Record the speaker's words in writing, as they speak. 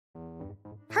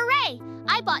Hey,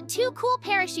 I bought 2 cool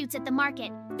parachutes at the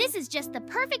market. This is just the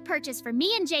perfect purchase for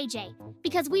me and JJ,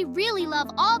 because we really love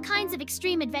all kinds of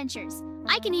extreme adventures.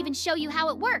 I can even show you how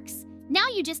it works. Now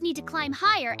you just need to climb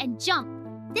higher and jump.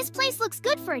 This place looks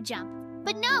good for a jump,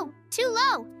 but no, too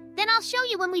low. Then I'll show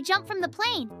you when we jump from the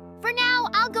plane. For now,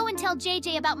 I'll go and tell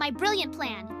JJ about my brilliant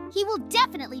plan. He will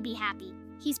definitely be happy.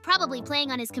 He's probably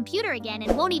playing on his computer again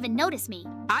and won't even notice me.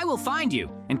 I will find you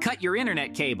and cut your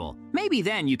internet cable. Maybe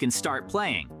then you can start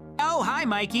playing. Oh, hi,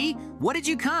 Mikey. What did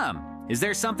you come? Is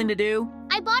there something to do?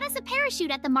 I bought us a parachute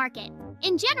at the market.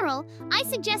 In general, I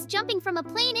suggest jumping from a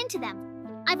plane into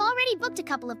them. I've already booked a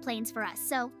couple of planes for us,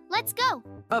 so let's go.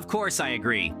 Of course I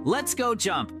agree. Let's go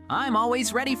jump. I'm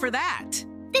always ready for that.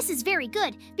 This is very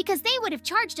good, because they would have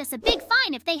charged us a big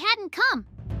fine if they hadn't come.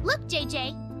 Look,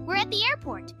 JJ, we're at the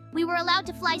airport. We were allowed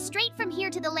to fly straight from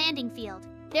here to the landing field.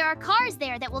 There are cars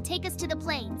there that will take us to the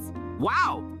planes.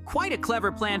 Wow, quite a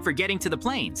clever plan for getting to the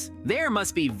planes. There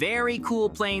must be very cool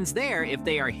planes there if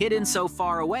they are hidden so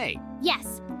far away.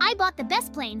 Yes, I bought the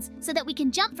best planes so that we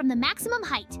can jump from the maximum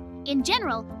height. In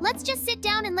general, let's just sit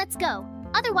down and let's go.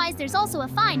 Otherwise, there's also a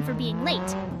fine for being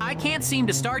late. I can't seem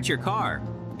to start your car.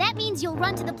 That means you'll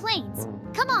run to the planes.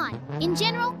 Come on. In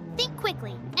general, think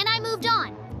quickly. And I moved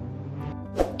on.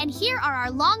 And here are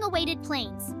our long-awaited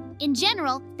planes. In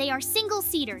general, they are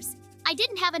single-seaters. I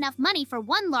didn't have enough money for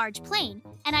one large plane,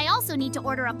 and I also need to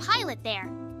order a pilot there.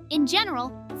 In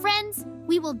general, friends,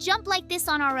 we will jump like this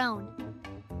on our own.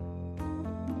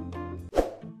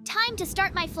 Time to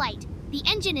start my flight. The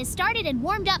engine is started and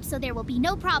warmed up, so there will be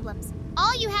no problems.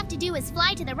 All you have to do is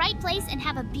fly to the right place and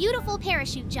have a beautiful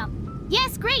parachute jump.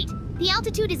 Yes, great! The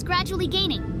altitude is gradually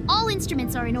gaining. All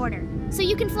instruments are in order, so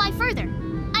you can fly further.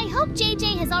 I hope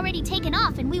JJ has already taken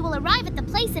off and we will arrive at the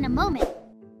place in a moment.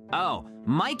 Oh,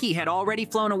 Mikey had already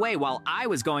flown away while I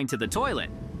was going to the toilet.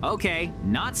 Okay,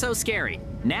 not so scary.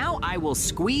 Now I will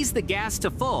squeeze the gas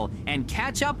to full and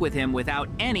catch up with him without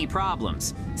any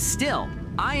problems. Still,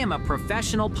 I am a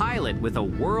professional pilot with a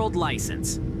world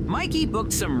license. Mikey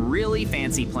booked some really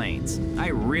fancy planes. I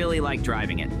really like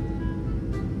driving it.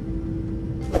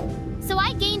 So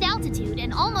I gained altitude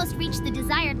and almost reached the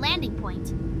desired landing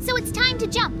point. So it's time to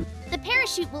jump. The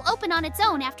parachute will open on its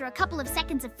own after a couple of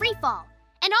seconds of free fall.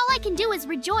 And all I can do is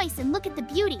rejoice and look at the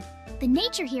beauty. The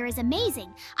nature here is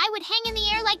amazing. I would hang in the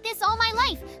air like this all my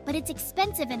life, but it's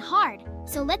expensive and hard.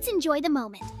 So let's enjoy the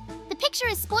moment. The picture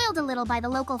is spoiled a little by the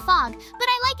local fog, but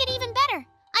I like it even better.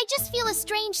 I just feel a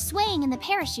strange swaying in the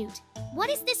parachute.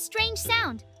 What is this strange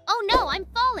sound? Oh no, I'm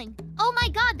falling. Oh my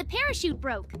God, the parachute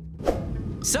broke.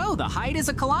 So the height is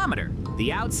 1 kilometer.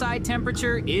 The outside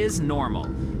temperature is normal.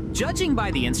 Judging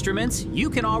by the instruments, you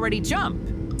can already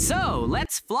jump. So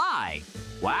let's fly.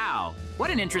 Wow, what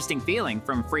an interesting feeling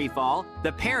from free fall.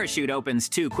 The parachute opens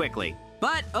too quickly.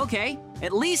 But okay,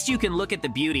 at least you can look at the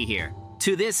beauty here.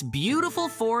 To this beautiful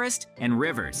forest and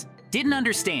rivers. Didn't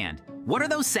understand. What are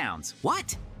those sounds?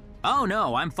 What? Oh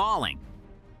no, I'm falling.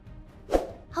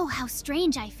 Oh, how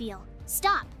strange I feel.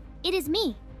 Stop. It is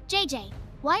me, JJ.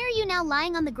 Why are you now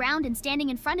lying on the ground and standing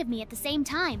in front of me at the same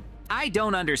time? I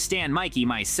don't understand Mikey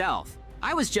myself.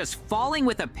 I was just falling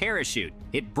with a parachute.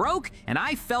 It broke and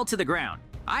I fell to the ground.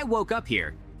 I woke up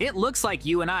here. It looks like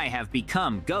you and I have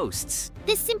become ghosts.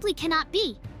 This simply cannot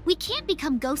be. We can't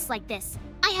become ghosts like this.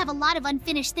 I have a lot of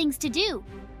unfinished things to do.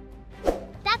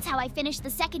 That's how I finished the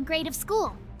 2nd grade of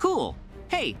school. Cool.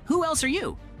 Hey, who else are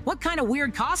you? What kind of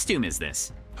weird costume is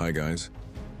this? Hi guys,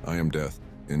 I am Death.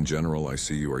 In general, I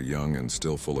see you are young and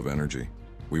still full of energy.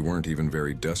 We weren't even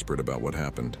very desperate about what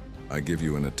happened. I give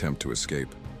you an attempt to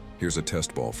escape. Here's a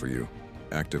test ball for you.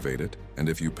 Activate it, and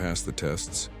if you pass the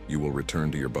tests, you will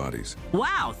return to your bodies.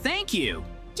 Wow, thank you!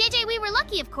 JJ, we were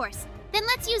lucky, of course. Then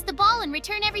let's use the ball and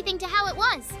return everything to how it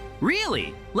was.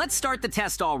 Really? Let's start the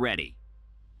test already.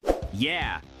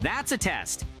 Yeah, that's a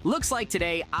test. Looks like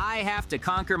today I have to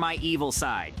conquer my evil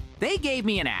side. They gave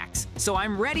me an axe, so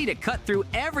I'm ready to cut through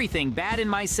everything bad in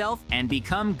myself and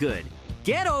become good.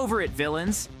 Get over it,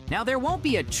 villains. Now there won't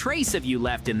be a trace of you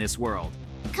left in this world.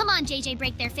 Come on, JJ,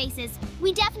 break their faces.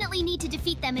 We definitely need to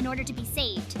defeat them in order to be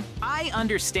saved. I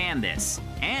understand this,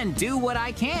 and do what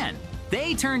I can.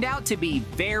 They turned out to be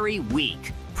very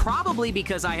weak. Probably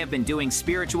because I have been doing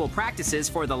spiritual practices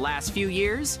for the last few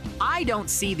years. I don't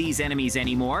see these enemies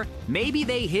anymore. Maybe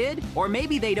they hid, or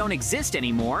maybe they don't exist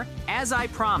anymore, as I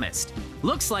promised.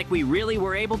 Looks like we really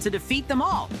were able to defeat them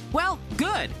all. Well,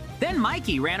 good. Then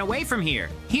Mikey ran away from here.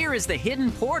 Here is the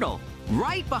hidden portal.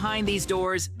 Right behind these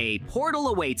doors, a portal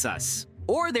awaits us.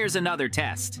 Or there's another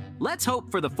test. Let's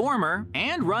hope for the former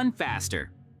and run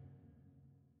faster.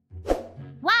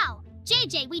 Wow,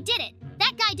 JJ, we did it!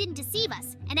 That guy didn't deceive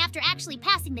us, and after actually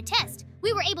passing the test,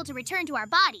 we were able to return to our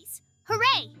bodies.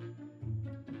 Hooray!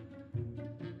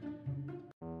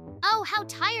 Oh, how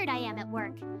tired I am at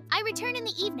work. I return in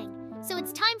the evening, so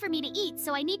it's time for me to eat,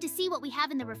 so I need to see what we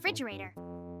have in the refrigerator.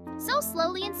 So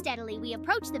slowly and steadily, we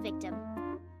approach the victim.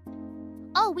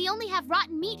 Oh, we only have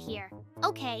rotten meat here.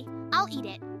 Okay, I'll eat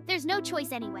it. There's no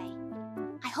choice anyway.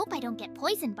 I hope I don't get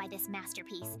poisoned by this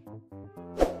masterpiece.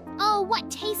 Oh, what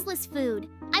tasteless food.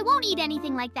 I won't eat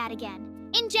anything like that again.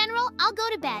 In general, I'll go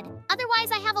to bed.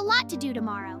 Otherwise, I have a lot to do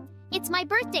tomorrow. It's my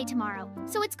birthday tomorrow,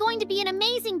 so it's going to be an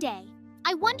amazing day.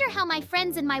 I wonder how my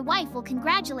friends and my wife will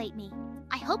congratulate me.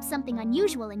 I hope something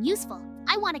unusual and useful.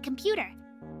 I want a computer.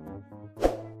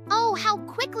 Oh, how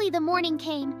quickly the morning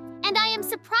came, and I am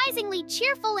surprisingly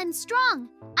cheerful and strong.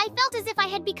 I felt as if I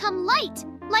had become light,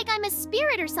 like I'm a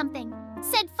spirit or something.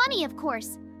 Said funny, of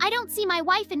course. I don't see my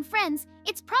wife and friends.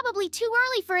 It's probably too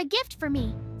early for a gift for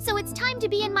me, so it's time to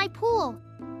be in my pool.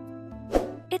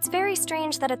 It's very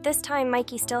strange that at this time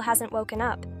Mikey still hasn't woken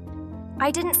up.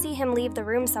 I didn't see him leave the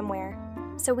room somewhere,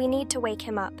 so we need to wake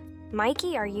him up.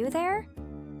 Mikey, are you there?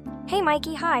 Hey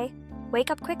Mikey, hi. Wake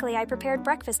up quickly, I prepared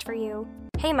breakfast for you.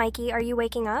 Hey Mikey, are you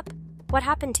waking up? What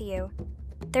happened to you?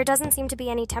 There doesn't seem to be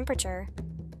any temperature.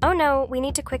 Oh no, we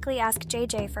need to quickly ask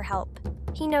JJ for help.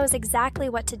 He knows exactly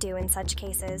what to do in such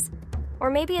cases. Or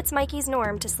maybe it's Mikey's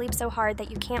norm to sleep so hard that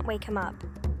you can't wake him up.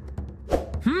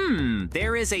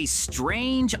 There is a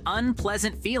strange,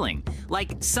 unpleasant feeling,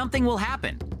 like something will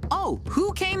happen. Oh,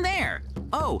 who came there?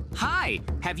 Oh, hi.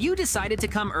 Have you decided to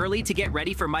come early to get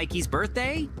ready for Mikey's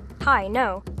birthday? Hi,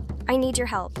 no. I need your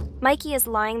help. Mikey is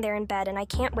lying there in bed and I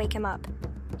can't wake him up.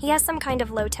 He has some kind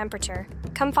of low temperature.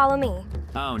 Come follow me.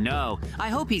 Oh no, I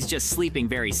hope he's just sleeping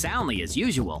very soundly as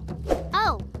usual.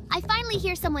 Oh, I finally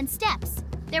hear someone's steps.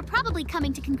 They're probably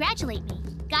coming to congratulate me.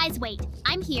 Guys, wait.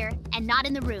 I'm here and not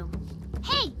in the room.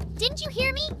 Hey, didn't you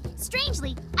hear me?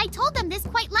 Strangely, I told them this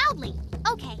quite loudly.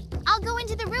 Okay, I'll go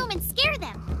into the room and scare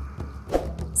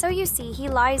them. So you see, he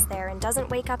lies there and doesn't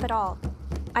wake up at all.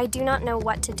 I do not know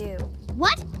what to do.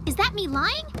 What? Is that me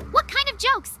lying? What kind of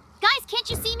jokes? Guys, can't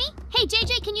you see me? Hey,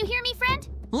 JJ, can you hear me, friend?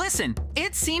 Listen,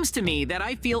 it seems to me that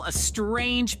I feel a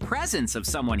strange presence of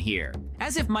someone here,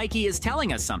 as if Mikey is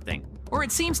telling us something. Or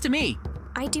it seems to me.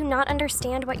 I do not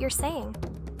understand what you're saying.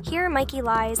 Here Mikey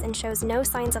lies and shows no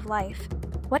signs of life.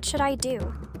 What should I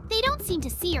do? They don't seem to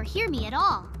see or hear me at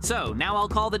all. So now I'll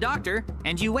call the doctor,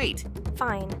 and you wait.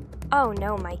 Fine. Oh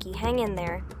no, Mikey, hang in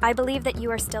there. I believe that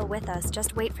you are still with us.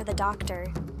 Just wait for the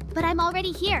doctor. But I'm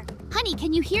already here. Honey,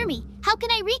 can you hear me? How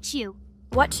can I reach you?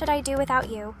 What should I do without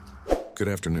you? Good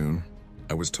afternoon.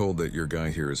 I was told that your guy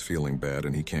here is feeling bad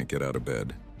and he can't get out of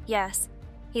bed. Yes.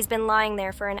 He's been lying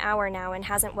there for an hour now and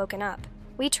hasn't woken up.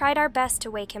 We tried our best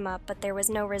to wake him up, but there was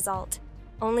no result.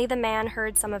 Only the man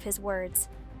heard some of his words,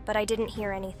 but I didn't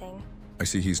hear anything. I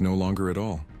see he's no longer at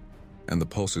all. And the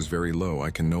pulse is very low.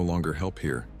 I can no longer help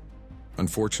here.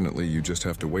 Unfortunately, you just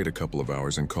have to wait a couple of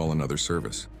hours and call another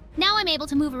service. Now I'm able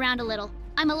to move around a little.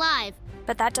 I'm alive.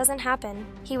 But that doesn't happen.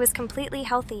 He was completely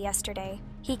healthy yesterday.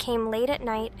 He came late at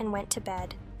night and went to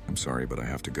bed. I'm sorry, but I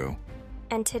have to go.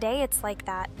 And today it's like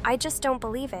that. I just don't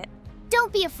believe it.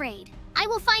 Don't be afraid. I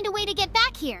will find a way to get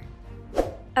back here.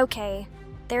 Okay,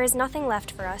 there is nothing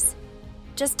left for us.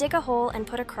 Just dig a hole and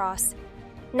put a cross.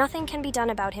 Nothing can be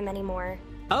done about him anymore.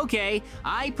 Okay,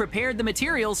 I prepared the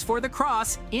materials for the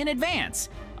cross in advance.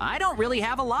 I don't really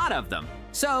have a lot of them,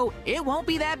 so it won't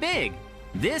be that big.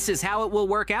 This is how it will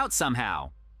work out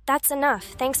somehow. That's enough.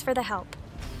 Thanks for the help.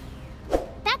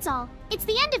 That's all. It's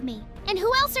the end of me. And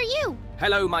who else are you?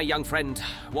 Hello, my young friend.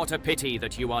 What a pity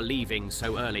that you are leaving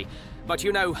so early. But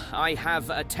you know, I have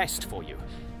a test for you.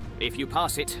 If you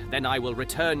pass it, then I will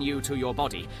return you to your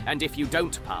body. And if you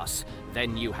don't pass,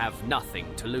 then you have nothing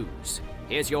to lose.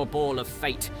 Here's your ball of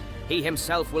fate. He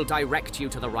himself will direct you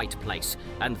to the right place.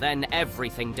 And then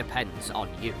everything depends on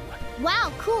you.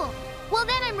 Wow, cool. Well,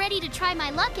 then I'm ready to try my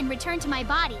luck and return to my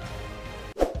body.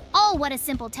 Oh, what a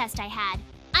simple test I had.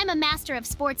 I'm a master of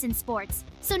sports in sports,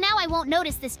 so now I won't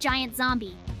notice this giant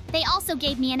zombie. They also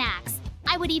gave me an axe.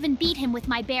 I would even beat him with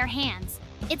my bare hands.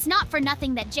 It's not for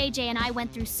nothing that JJ and I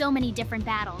went through so many different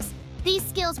battles. These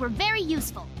skills were very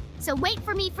useful, so wait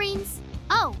for me, friends.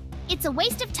 Oh, it's a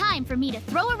waste of time for me to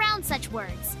throw around such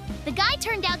words. The guy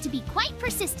turned out to be quite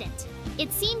persistent.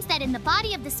 It seems that in the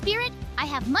body of the spirit, I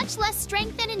have much less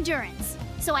strength and endurance,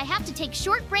 so I have to take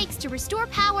short breaks to restore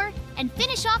power and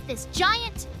finish off this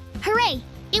giant... Hooray!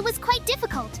 It was quite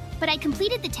difficult, but I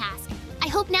completed the task. I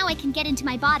hope now I can get into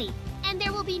my body, and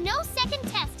there will be no second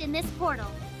test in this portal.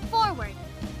 Forward.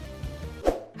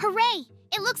 Hooray!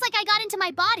 It looks like I got into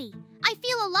my body. I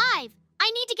feel alive. I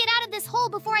need to get out of this hole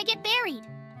before I get buried.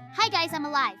 Hi guys, I'm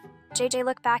alive. JJ,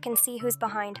 look back and see who's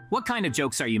behind. What kind of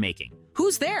jokes are you making?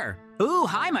 Who's there? Ooh,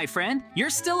 hi, my friend.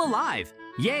 You're still alive.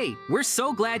 Yay, we're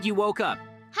so glad you woke up.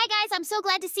 Hi guys, I'm so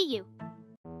glad to see you.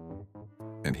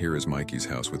 And here is Mikey's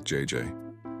house with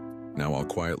JJ. Now I'll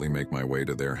quietly make my way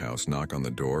to their house, knock on the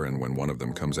door, and when one of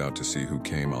them comes out to see who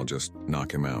came, I'll just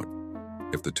knock him out.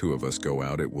 If the two of us go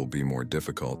out, it will be more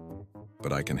difficult,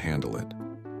 but I can handle it.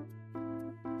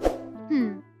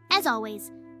 As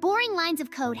always, boring lines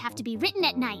of code have to be written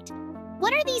at night.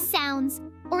 What are these sounds?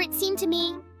 Or it seemed to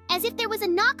me as if there was a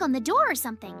knock on the door or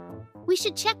something. We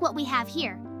should check what we have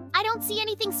here. I don't see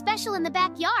anything special in the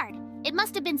backyard. It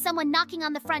must have been someone knocking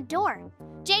on the front door.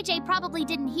 JJ probably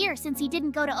didn't hear since he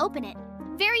didn't go to open it.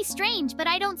 Very strange, but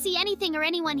I don't see anything or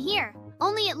anyone here.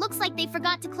 Only it looks like they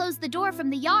forgot to close the door from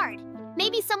the yard.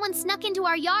 Maybe someone snuck into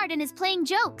our yard and is playing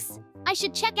jokes. I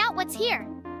should check out what's here.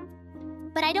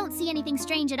 But I don't see anything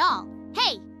strange at all.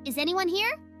 Hey, is anyone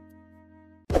here?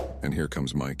 And here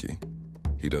comes Mikey.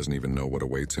 He doesn't even know what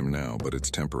awaits him now, but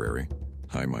it's temporary.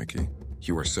 Hi, Mikey.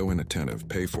 You are so inattentive.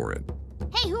 Pay for it.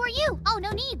 Hey, who are you? Oh,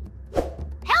 no need.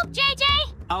 Help, JJ!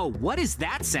 Oh, what is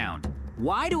that sound?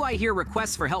 Why do I hear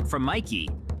requests for help from Mikey?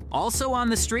 Also on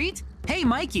the street? Hey,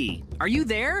 Mikey, are you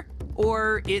there?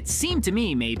 Or it seemed to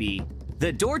me, maybe.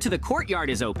 The door to the courtyard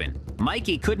is open.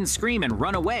 Mikey couldn't scream and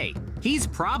run away. He's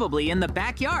probably in the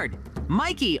backyard.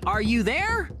 Mikey, are you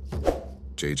there?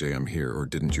 JJ, I'm here, or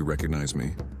didn't you recognize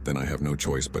me? Then I have no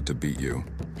choice but to beat you.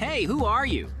 Hey, who are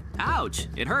you? Ouch,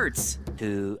 it hurts.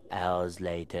 2 hours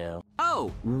later.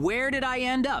 Oh, where did I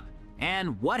end up?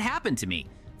 And what happened to me?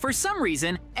 For some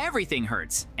reason, everything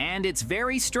hurts, and it's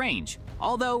very strange.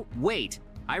 Although, wait,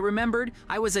 I remembered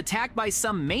I was attacked by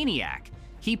some maniac.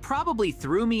 He probably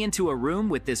threw me into a room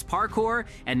with this parkour,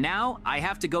 and now I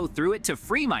have to go through it to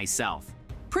free myself.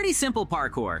 Pretty simple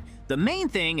parkour. The main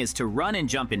thing is to run and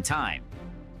jump in time.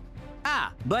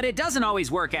 But it doesn't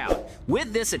always work out.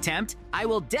 With this attempt, I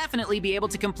will definitely be able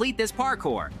to complete this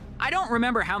parkour. I don't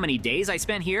remember how many days I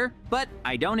spent here, but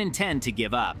I don't intend to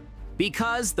give up.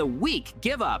 Because the weak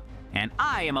give up, and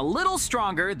I am a little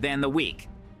stronger than the weak.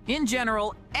 In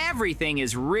general, everything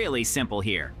is really simple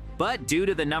here. But due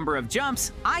to the number of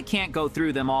jumps, I can't go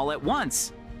through them all at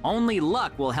once. Only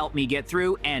luck will help me get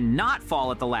through and not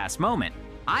fall at the last moment.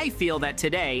 I feel that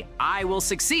today I will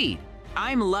succeed.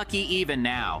 I'm lucky even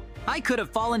now. I could have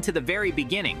fallen to the very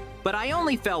beginning, but I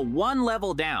only fell one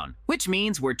level down, which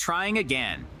means we're trying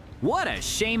again. What a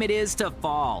shame it is to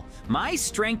fall. My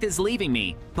strength is leaving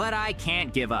me, but I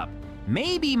can't give up.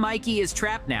 Maybe Mikey is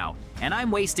trapped now, and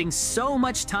I'm wasting so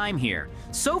much time here.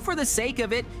 So for the sake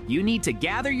of it, you need to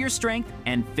gather your strength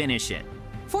and finish it.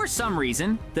 For some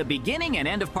reason, the beginning and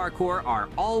end of parkour are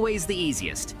always the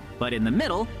easiest, but in the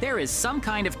middle, there is some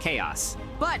kind of chaos.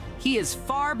 But he is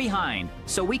far behind,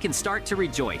 so we can start to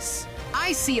rejoice.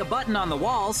 I see a button on the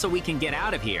wall so we can get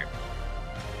out of here.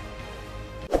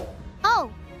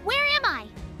 Oh, where am I?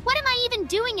 What am I even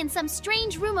doing in some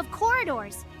strange room of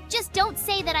corridors? Just don't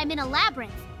say that I'm in a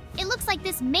labyrinth. It looks like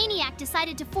this maniac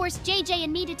decided to force JJ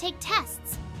and me to take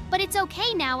tests. But it's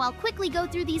okay now, I'll quickly go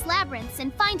through these labyrinths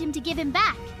and find him to give him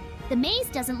back. The maze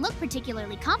doesn't look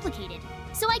particularly complicated,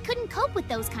 so I couldn't cope with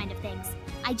those kind of things.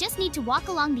 I just need to walk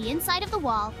along the inside of the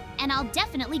wall, and I'll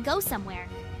definitely go somewhere.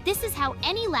 This is how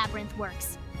any labyrinth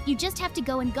works. You just have to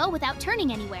go and go without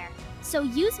turning anywhere. So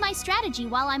use my strategy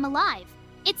while I'm alive.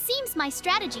 It seems my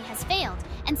strategy has failed,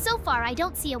 and so far I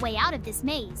don't see a way out of this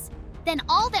maze. Then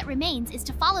all that remains is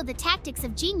to follow the tactics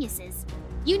of geniuses.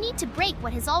 You need to break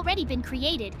what has already been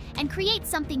created and create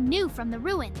something new from the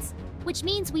ruins, which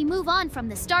means we move on from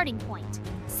the starting point.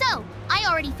 So, I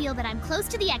already feel that I'm close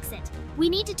to the exit. We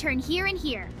need to turn here and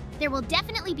here. There will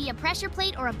definitely be a pressure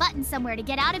plate or a button somewhere to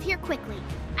get out of here quickly.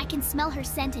 I can smell her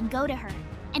scent and go to her.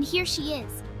 And here she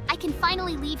is. I can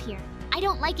finally leave here. I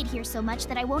don't like it here so much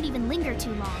that I won't even linger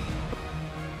too long.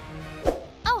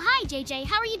 Oh, hi, JJ.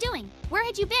 How are you doing? Where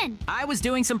had you been? I was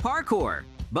doing some parkour,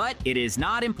 but it is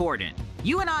not important.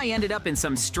 You and I ended up in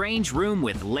some strange room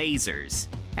with lasers.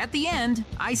 At the end,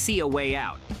 I see a way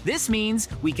out. This means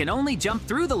we can only jump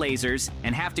through the lasers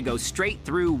and have to go straight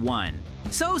through one.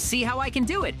 So see how I can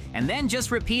do it, and then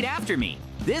just repeat after me.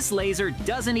 This laser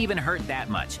doesn't even hurt that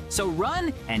much, so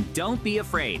run and don't be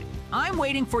afraid. I'm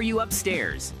waiting for you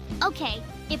upstairs. Okay,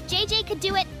 if JJ could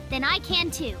do it, then I can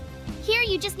too. Here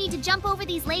you just need to jump over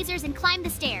these lasers and climb the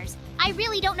stairs. I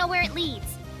really don't know where it leads.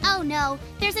 Oh no,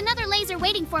 there's another laser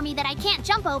waiting for me that I can't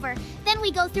jump over. Then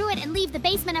we go through it and leave the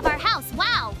basement of our house.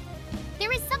 Wow!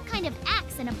 There is some kind of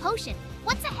axe and a potion.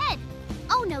 What's ahead?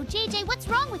 Oh no, JJ, what's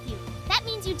wrong with you? That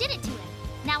means you did it to him.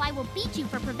 Now I will beat you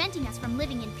for preventing us from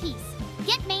living in peace.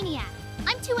 Get Maniac.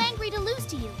 I'm too angry to lose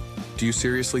to you. Do you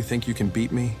seriously think you can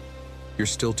beat me? You're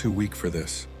still too weak for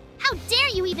this. How dare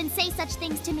you even say such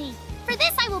things to me? For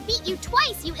this I will beat you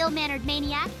twice, you ill-mannered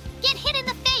maniac. Get hit in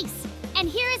the face. And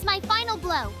here is my final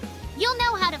blow. You'll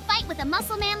know how to fight with a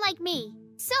muscle man like me.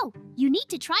 So, you need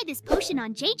to try this potion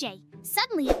on JJ.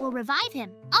 Suddenly it will revive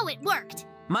him. Oh, it worked.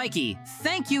 Mikey,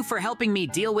 thank you for helping me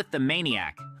deal with the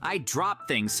maniac. I dropped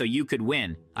things so you could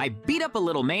win. I beat up a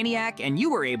little maniac and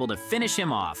you were able to finish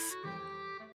him off.